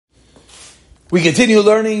We continue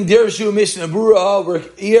learning Dirshu Mishnah Bura. We're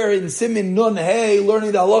here in Simin Nun Hey,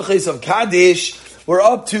 learning the halachas of Kaddish. We're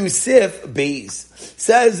up to Sif Beis.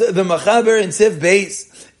 Says the Machaber in Sif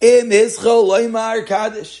Beis, Im Hischel Loimar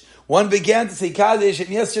Kaddish. One began to say Kaddish, and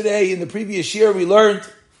yesterday in the previous year we learned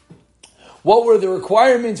what were the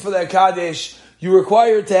requirements for that Kaddish. You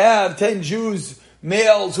required to have 10 Jews,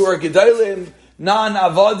 males who are Gedalim,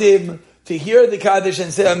 non-Avadim, to hear the Kaddish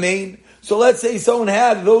and say Amen. So let's say someone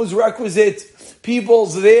had those requisite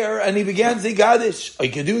peoples there, and he began to say Kaddish,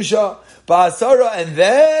 Kedusha, Ba'asara, and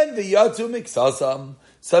then the Yatsu Miksasam.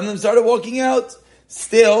 Some of them started walking out.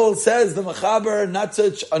 Still, says the Machaber, not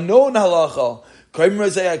such a known halacha. Kaimra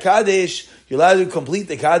say Kaddish, you're allowed to complete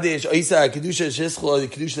the Kaddish, Isa Kedusha Shischlo, the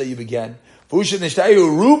Kedusha that you began. Fusha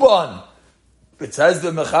Nishtayu Ruban. It says the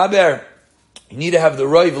Machaber, you need to have the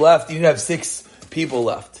Roiv left, you need to have 6 people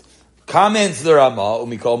left. Comments the Ramah,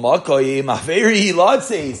 Umikol Makoyim, Aferi Lot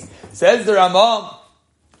says the Ramah,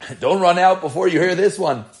 don't run out before you hear this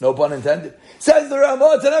one, no pun intended. Says the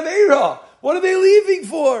Ramah, Tanavera, what are they leaving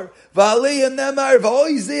for? Says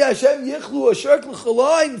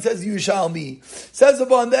Yushalmi. Says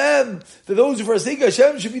upon them that those who forsake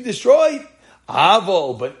Hashem should be destroyed.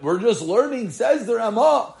 Avol, but we're just learning, says the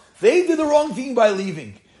Ramah. They did the wrong thing by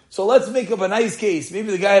leaving. So let's make up a nice case.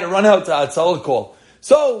 Maybe the guy had to run out to Atzalah call.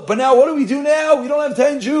 So, but now what do we do now? We don't have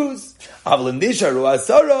 10 Jews. So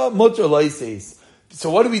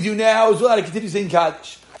what do we do now? We're allowed to continue saying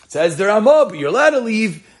Kaddish. It says the Ramah, but you're allowed to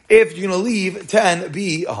leave if you're going to leave 10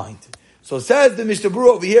 behind. So it says the Mishnah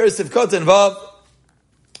Berurah over here, Sivkot and Vav,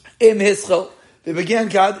 Im Hischel, they began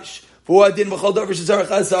Kaddish.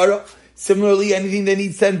 Similarly, anything that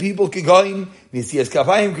needs 10 people, Kegoyim, Nisiyas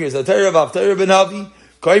Kafayim, Kriyas HaTorah, V'Haftarah Benavi,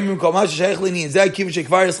 Koyim Komash Shechlini, and Zeh Kim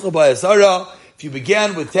Shekvar Yischel B'Yasara. If you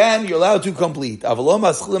began with 10, you're allowed to complete. Avalom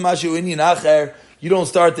Aschil Mashu Inyan Acher, you don't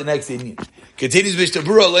start the next Inyan. Continues Mishnah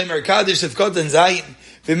Berurah, Leimer Kaddish, Sivkot and Zayin,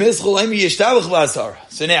 V'Mischel Leimer Yishtabach V'Asara.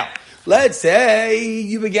 So now, let's say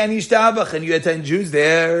you began Yishtabach and you had 10 Jews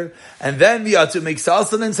there, and then you had to make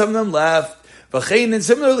Salsa and some of them left. And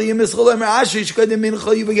similarly, you began Ashrei.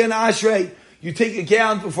 You take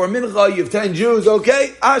account before Mincha, you have 10 Jews,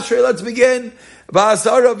 okay, Ashrei, let's begin. And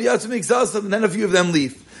then a few of them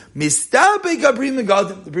leave. The Pri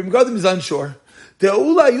Megadim is unsure.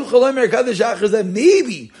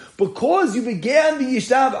 Maybe because you began the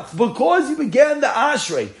Yishtabach, because you began the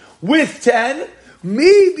Ashrei with 10,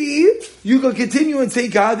 maybe you can continue and say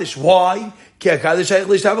Kaddish. Why? Because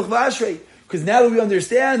now that we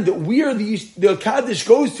understand that where the Kaddish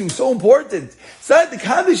goes to, so important. It's not, the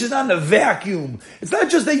Kaddish is not in a vacuum. It's not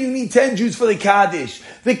just that you need 10 Jews for the Kaddish.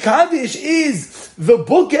 The Kaddish is the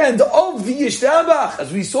bookend of the Yishtabach,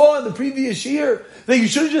 as we saw in the previous year, that you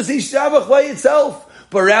shouldn't just say Yishtabach by itself,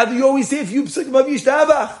 but rather you always say a few psukim of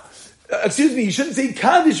Yishtabach. You shouldn't say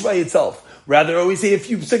Kaddish by itself. Rather always say a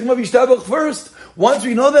few psukim of Yishtabach first. Once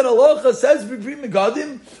we know that halacha says Pri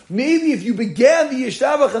Megadim, maybe if you began the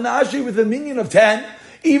Yishtabach and the Ashrei with a minion of 10,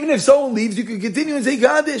 even if someone leaves, you can continue and say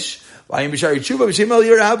Kaddish. You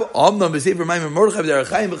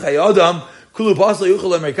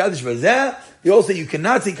also say you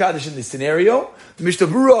cannot say Kaddish in this scenario. The Mishnah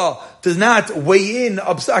Berurah does not weigh in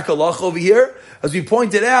Absak halacha over here. As we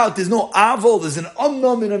pointed out, there's no avol, there's an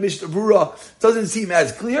unknown in a Mishnah Berurah. It doesn't seem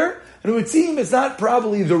as clear. And it would seem it's not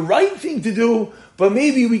probably the right thing to do, but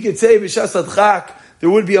maybe we could say, B'shas Adchak, there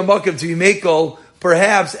would be a makam to be makel,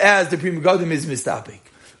 perhaps as the Pri Megadim is mistapik.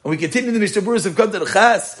 And we continue the Mishnah Berurah of Kaddish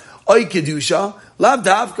Chas, Oy Kedusha, Lav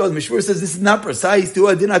Dafka, the Mishnah Berurah says this is not precise,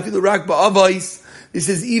 this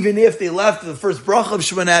is even if they left the first bracha of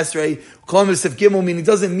Shemona Esrei, Kolomis of Gimel, meaning it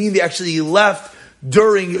doesn't mean they actually left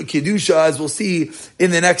during Kedusha, as we'll see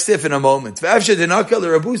in the next sif in a moment. Maybe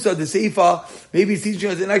it's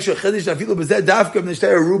teaching us an extra chiddush.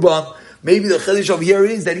 Maybe the chiddush over here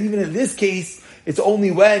is that even in this case, it's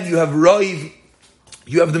only when you have roiv,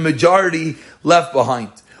 you have the majority left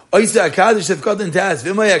behind. The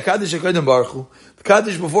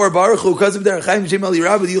Kaddish before Baruch Hu,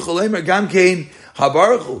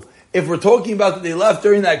 if we're talking about that they left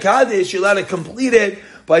during that Kaddish, you're allowed to complete it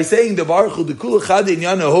by saying the Baruch Hu, the Kula Chad in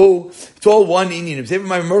Yanahu, it's all one Indian.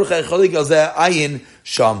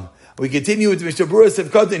 We continue with Mishnah Berurah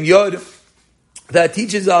Sivkot and Yod that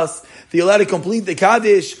teaches us that you're allowed to complete the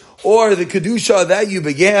Kaddish or the Kedusha that you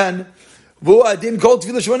began. Similarly,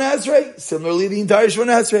 the entire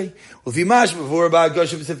Shemona Esrei. Before about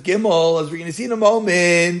Gosh of Sif Gimel, as we're going to see in a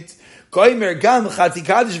moment.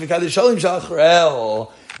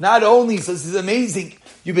 Not only, so this is amazing,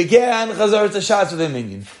 you began Chazar Tashatz with a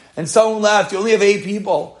minion, and someone left, you only have 8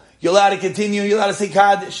 people, you're allowed to continue, you're allowed to say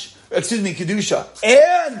Kaddish, Kedusha,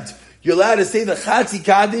 and you're allowed to say the Chatzi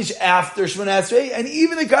Kaddish after Shemona Esrei, and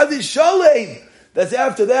even the Kaddish Shalem, that's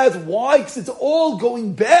after that. Why? Because it's all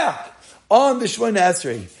going back on the Shemona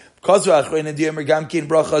Esrei. Because you're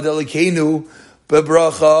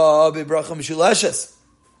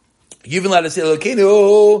even allowed to say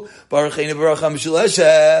Elokeinu, Barucheinu Baracha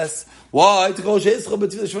Mishuleshes. Why? To go Sheischa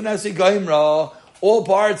B'Tfilah Shemona Esrei Gaimra. All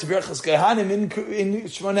parts of Berachas Kehanim in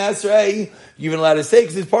Shemona Esrei, you're even allowed to say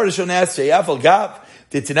because it's part of Shemona Esrei. Afal Gav,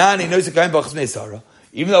 Titanani knows a Gaim Bachas Meisara.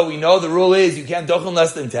 Even though we know the rule is you can't dochen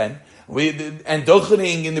less than 10, and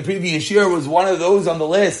dochening in the previous year was one of those on the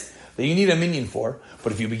list that you need a minion for.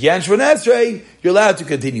 But if you began Shemona Esrei, you're allowed to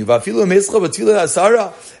continue. And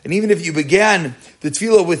even if you began the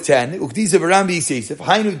tefillah with 10, it's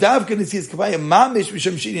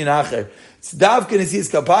davka nesiyas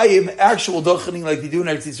kapayim, actual dochening like they do in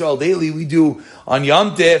Eretz Yisrael daily, we do on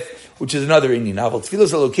Yom Tov, which is another Indian. But the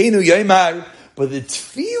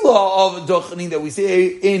tefillah of dochening that we say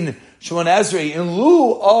in Shemona Esrei, in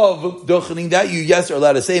lieu of dochening that you, yes, are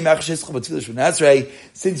allowed to say,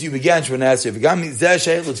 since you began Shemona Esrei.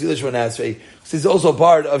 This is also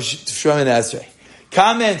part of Shemona Esrei.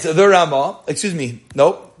 Comments of the Rama,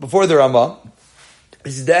 before the Rama,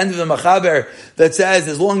 this is the end of the Machaber that says,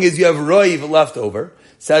 as long as you have roiv left over,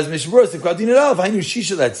 says Mishmur,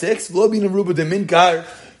 that's 6,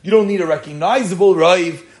 you don't need a recognizable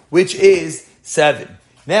roiv, which is 7.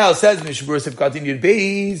 Now, says Mishmur, if continued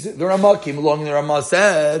beis, the Rama came along and the Rama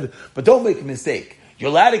said, but don't make a mistake.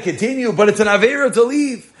 You're allowed to continue, but it's an Avera to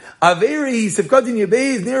leave. Averi, Sifkatin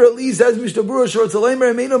Yabeis, near at least, says Mishtabura, Short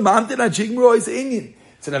Salamer, Ameno, Mamten, Chigmro, is Indian.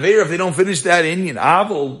 It's an Avera if they don't finish that Indian.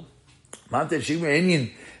 Aval, Mamten, Chigmro,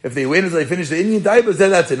 Indian. If they win as they finish the Indian type,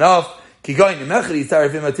 then that's enough.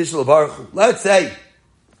 Let's say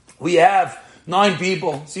we have 9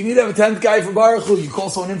 people, so you need to have a 10th guy for Baruch Hu. You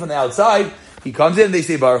call someone in from the outside, he comes in, they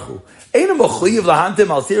say Baruch Hu. Says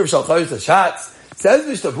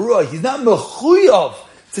Mishtabura, he's not mechuyav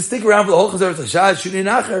to stick around for the whole Chazar Tashad, Shuni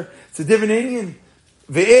Nacher. It's a different Indian.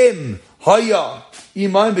 Ve'im, Haya,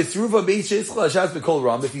 Iman, Besruva, Beis Sheitzcha, Hashad, Bekol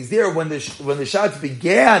Ram. If he's there when the shots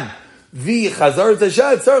began, the Chazar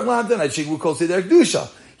Tashad, Tzarech Lamdan, Hashig, we call Seder Kedusha.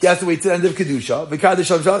 He has to wait to the end of Kedusha.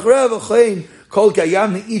 V'kadosh Shalach Rev, Achain, Kol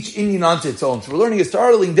Kayam, each Indian onto its own. So we're learning a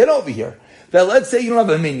startling din over here. That let's say you don't have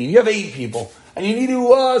a minion, you have 8 people, and you need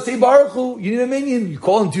to say Baruch Hu, you need a minion, you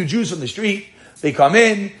call in 2 Jews from the street, they come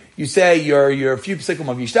in, you say your few pesikim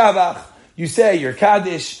of Yishtabach, you say your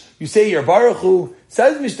Kaddish, you say your Baruch Hu.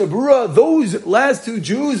 Says Mishtabura, those last 2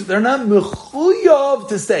 Jews, they're not mechuyav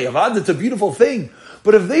to stay. Avad, it's a beautiful thing.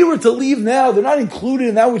 But if they were to leave now, they're not included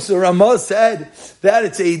in that which the Ramah said, that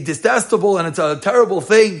it's a detestable and it's a terrible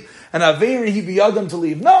thing, and Averi he biyadam to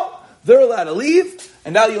leave. No, they're allowed to leave,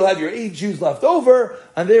 and now you'll have your 8 Jews left over,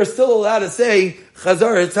 and they're still allowed to say,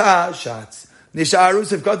 Chazar Etah Shatz.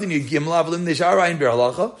 Nisharus if continue Gimlavlim Nisharain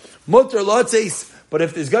Beralacha. Mutter Lotzeis. But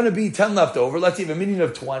if there's going to be 10 left over, let's say a minion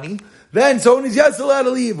of 20, then someone is yes allowed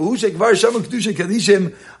to leave. Of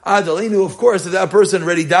course, if that person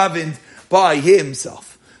already davened by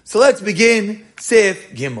himself. So let's begin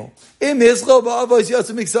Sif Gimel. They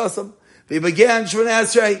began Shemona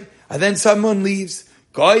Esrei, and then someone leaves.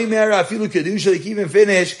 They even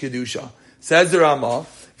finish Kedusha. Says the Ramah.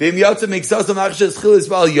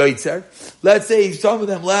 Let's say some of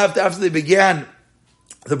them left after they began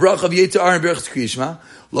the bracha of Yitzhar and Berachas Kriyishma.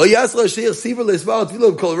 Lo yasla sheich siver leisval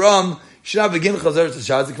tefillah kol ram. Should not begin chazar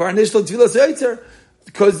tashad zekvar nishtal tefillah seitzer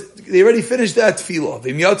because they already finished that tefillah.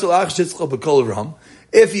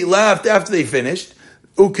 If he left after they finished,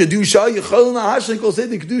 ukedusha yichol nahashlik will say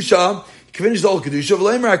the kedusha. He finished all kedusha.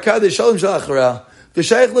 V'leimer hakadosh shalom shalachara. The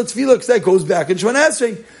Shaykh Letzvila, because that goes back in Shemona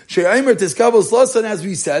Esrei. She'aymer Tiskabel Slasain, as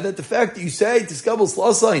we said, that the fact that you say Tiskabel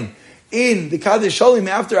Slasain in the Kaddish Shalim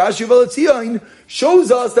after Ashiv Eletzion shows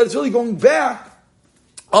us that it's really going back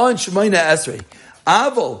on Shemona Esrei.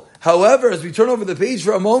 Aval, however, as we turn over the page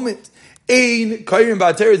for a moment, Ein Kairim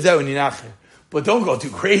Bater Zeu Ninacher. But don't go too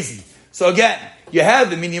crazy. So again, you have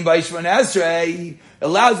the minyan by Shemona Esrei,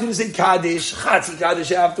 allows you to say Kaddish, Chatzi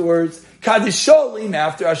Kaddish afterwards, Kaddish Sholim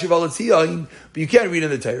after Ashiv Eletzion, but you can't read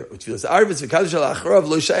in the Torah. Tfilas Arvis, Kaddish Alacharav,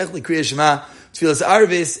 Lo Shaykh LeKriyas Shema. Tfilas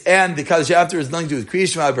Arvis and the Kaddish after is nothing to do with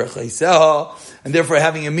Kriyas Shema, Berachai Seha, and therefore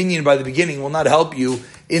having a minyan by the beginning will not help you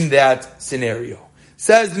in that scenario.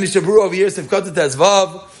 Says the Mishaburu over here, Sefkatat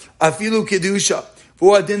Azvav, Afilu Kedusha.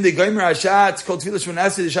 For then the Gaimer Hashat, called Tfilas Shemona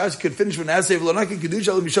Esrei, the Shach could finish Shemona Esrei, V'lonaki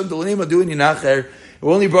Kedusha, L'misham Dolanema doing Yinacher.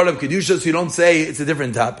 We only brought up Kedusha, so you don't say it's a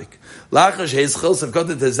different topic. Lachash Hezchel,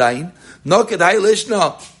 Sefkatat Hazayin, Nokat Hai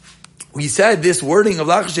Lishna. We said this wording of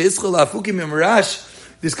Lachash Hezchel, Afukim Imarash,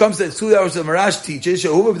 This comes to 2 hours of Marash teaches.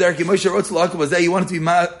 Shehuva b'derki Moshe Rotzalaka was that you want it to be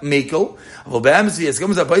mekel. Aval be'amsi es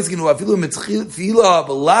comes a paiskin who afilu mitzchila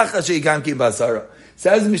b'lacha sheikam kim basara.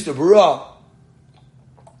 Says Mr. Barah,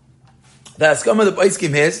 the Haskama of the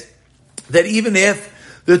paiskim is that even if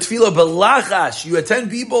the tefillah b'lachash, you had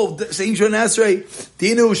 10 people saying Shon Esrei,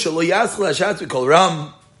 dinu shelo yaschel hashatz v'kol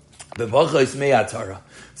ram b'vachos me'atara.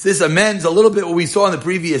 So this amends a little bit what we saw in the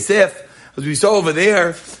previous if. As we saw over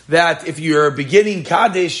there, that if you're beginning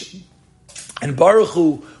Kaddish and Baruch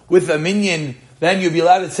Hu with a minyan, then you'll be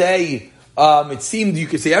allowed to say, it seemed you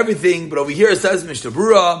could say everything, but over here it says, Mishnah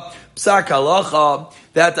Berurah, Psak Halacha,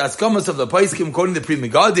 that the Askamas of the Paiskim, according to the Pri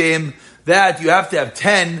Megadim, that you have to have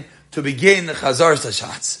 10 to begin Chazar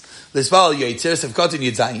Sashatz. L'sval Yaitzer Sevkot and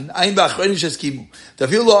Yitzayin. Ein ba'achrein sheskimu.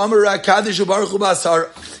 Tafil lo amar Kaddish u Baruch Hu ba'asar.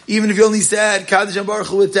 Even if you only said Kaddish and Baruch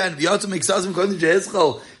Hu with 10, v'yatum miksazim according to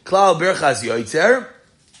Yehezkel, Klal Berchas Yaitzer.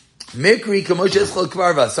 Mikri kamosh Yehezkel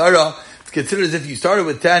kvar v'asara. It's considered as if you started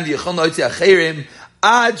with 10, v'yachon loitzi acherim,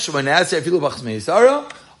 ad shmoneh asrei afilu b'chas me'asara.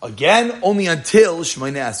 Again, only until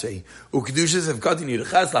shmoneh asrei. U'kedusha Sevkot and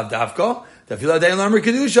Yirchas lav davka. Tafil adayin l'amar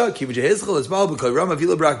kedusha. Kivu Yehezkel l'smal b'kol ram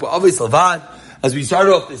afilu b'rak ba'avis lavad. As we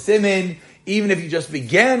started off the simin, even if you just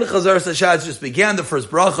began the Chazar Sashatz, just began the first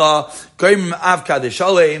bracha, Kaim Av Kaddish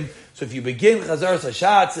Shalem. So if you begin Chazar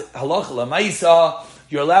Sashatz, Halacha Lamaisa,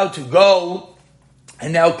 you're allowed to go,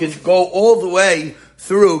 and now can go all the way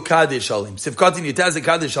through Kaddish Shalem. Sivkatin Yitaz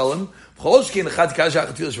Kaddish Shalem, Cholshkin Chati Kaddish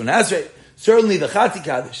Achatfil Shmon Esrei. Certainly the Chati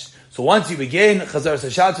Kaddish. So once you begin Chazar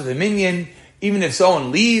Sashatz with a minyan, even if someone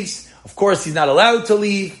leaves, of course he's not allowed to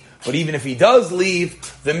leave. But even if he does leave,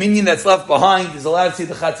 the minyan that's left behind is allowed to see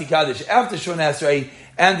the Chati Kaddish after Shon Esrei,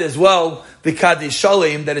 and as well the Kaddish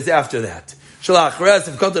Shalem that is after that. Shalach Res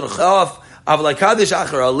of Kotan Chaf, Avalai Kaddish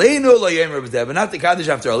Acher Aleinu Lo Yemer B'Deh, but not the Kaddish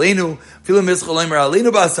after Aleinu. Filim Mischol Yemer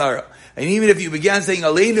Aleinu Basara. And even if you began saying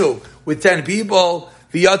Aleinu with 10 people,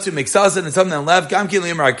 V'yatzu Miksasan and something left, Gamkin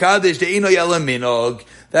Yemer Kaddish De'ino Yela Minog.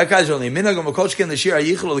 That Kaddish only Minog and Makoshkin the Shir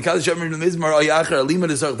Ayichel the Kaddish Yemer Mizmar Ayacher Alima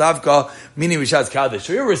Desar Davka meaning Rishaz Kaddish.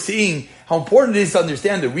 So here we're seeing how important it is to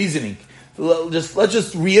understand the reasoning. Let's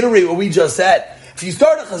just reiterate what we just said. If you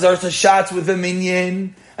start a Chazar Sashatz with a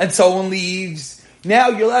minyan and someone leaves, now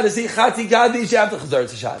you're allowed to say Chati Kaddish after Chazar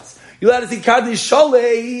Sashatz. You're allowed to say Kaddish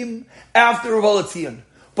Shalem after Rav Tzion.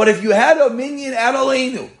 But if you had a minyan at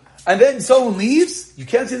Aleinu and then someone leaves, you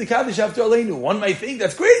can't say the Kaddish after Aleinu. One might think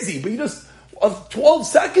that's crazy, but you just 12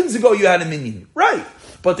 seconds ago you had a minyan. Right.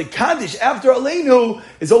 But the Kaddish after Aleinu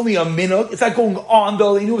is only a minhag. It's not going on the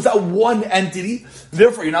Aleinu. It's not one entity.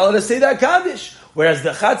 Therefore, you're not allowed to say that Kaddish. Whereas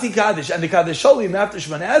the Chati Kaddish and the Kaddish Shalem after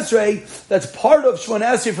Shmon Esrei, that's part of Shmon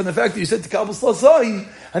Esrei from the fact that you said to Kabbalah Slasayim,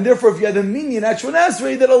 and therefore if you had a minyan at Shmon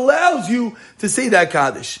Esrei, that allows you to say that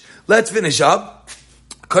Kaddish. Let's finish up.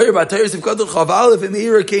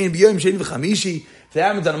 If it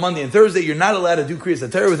happens on a Monday and Thursday, you're not allowed to do Kriyas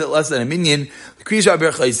HaTorah with it less than a minyan.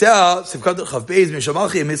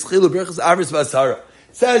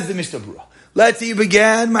 Says the Mishnah Berurah. Let's say you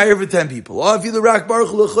began Ma'ariv with 10 people. Or if you rak Baruch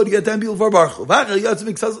Hu, you get 10 people for Baruch Hu.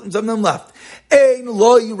 Some of them left.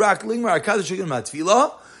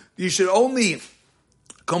 You should only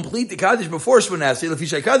complete the Kaddish before Shmon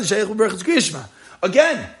Esrei.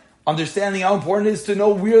 Again, understanding how important it is to know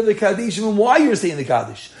where the Kaddish and why you're saying the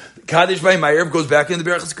Kaddish. The Kaddish by Ma'ariv goes back in the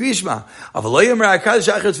Berachas Kriyishma.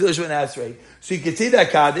 So you can say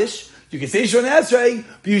that Kaddish, you can say Shmon Esrei,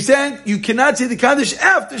 but you cannot say the Kaddish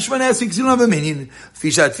after Shmon Esrei because you don't have a minyan.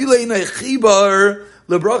 Because the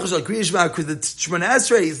Shmon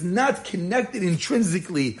Esrei is not connected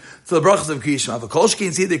intrinsically to the brachas of Kriyishma.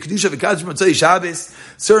 V'kolshkein say the Kedusha v'Kaddish Motzei Shabbos,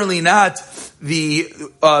 certainly not the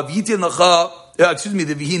V'yitin Lacha, the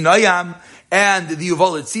V'hin Nayam, and the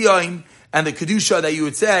Yuval Etzion, and the Kedusha that you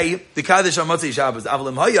would say, the Kaddish on Motzei Shabbos.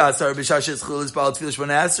 Avalim Haya, Asar B'Shashes Chulis Ba'al Tefillah Shmon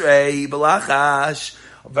Esrei, B'Lachash.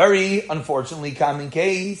 A very unfortunately common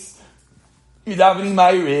case. You're davening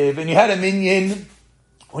Ma'ariv, and you had a minyan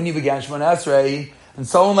when you began Shmon Esrei, and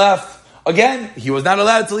someone left. Again, he was not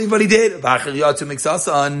allowed to leave, but he did. B'achar Yatzu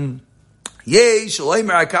Miksasan. Yeh, Shalom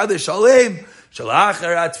HaKaddish Shalem,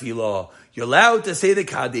 Shalacher HaTfilah. You're allowed to say the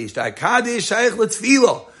Kaddish. The Kaddish Shaykh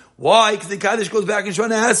LeTfilah. Why? Because the Kaddish goes back in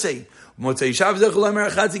Shmon Esrei. Motzei Shabbos Zechol Omer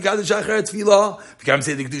Chatzi Kaddish Shacher HaTfilah. Become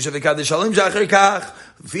say the Kedusha v'Kaddish Shalem Shacher Kach.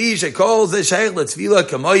 V'fi Shekol Ze Shaykh LeTfilah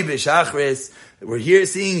Kamoi B'Shachris. We're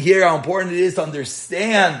seeing here how important it is to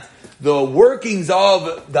understand the workings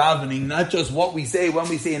of davening, not just what we say, when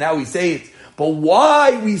we say, and how we say it, but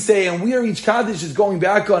why we say and where each Kaddish is going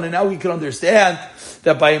back on, and now we can understand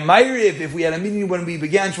that by Ma'ariv, if we had a meeting when we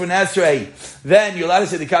began Shmon Esrei, then you're allowed to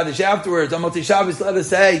say the Kaddish afterwards. On Motzei Shabbos, let us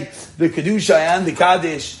say the Kedusha and the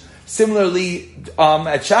Kaddish. Similarly,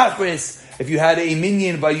 at Shachris, if you had a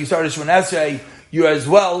minyan but you started Shemon Esrei, you as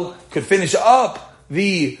well could finish up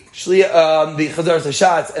the Chazaras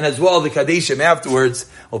Hashatz and as well the Kadeshim afterwards.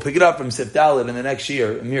 We'll pick it up from Sif Dalet in the next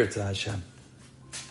year. Amir to Hashem.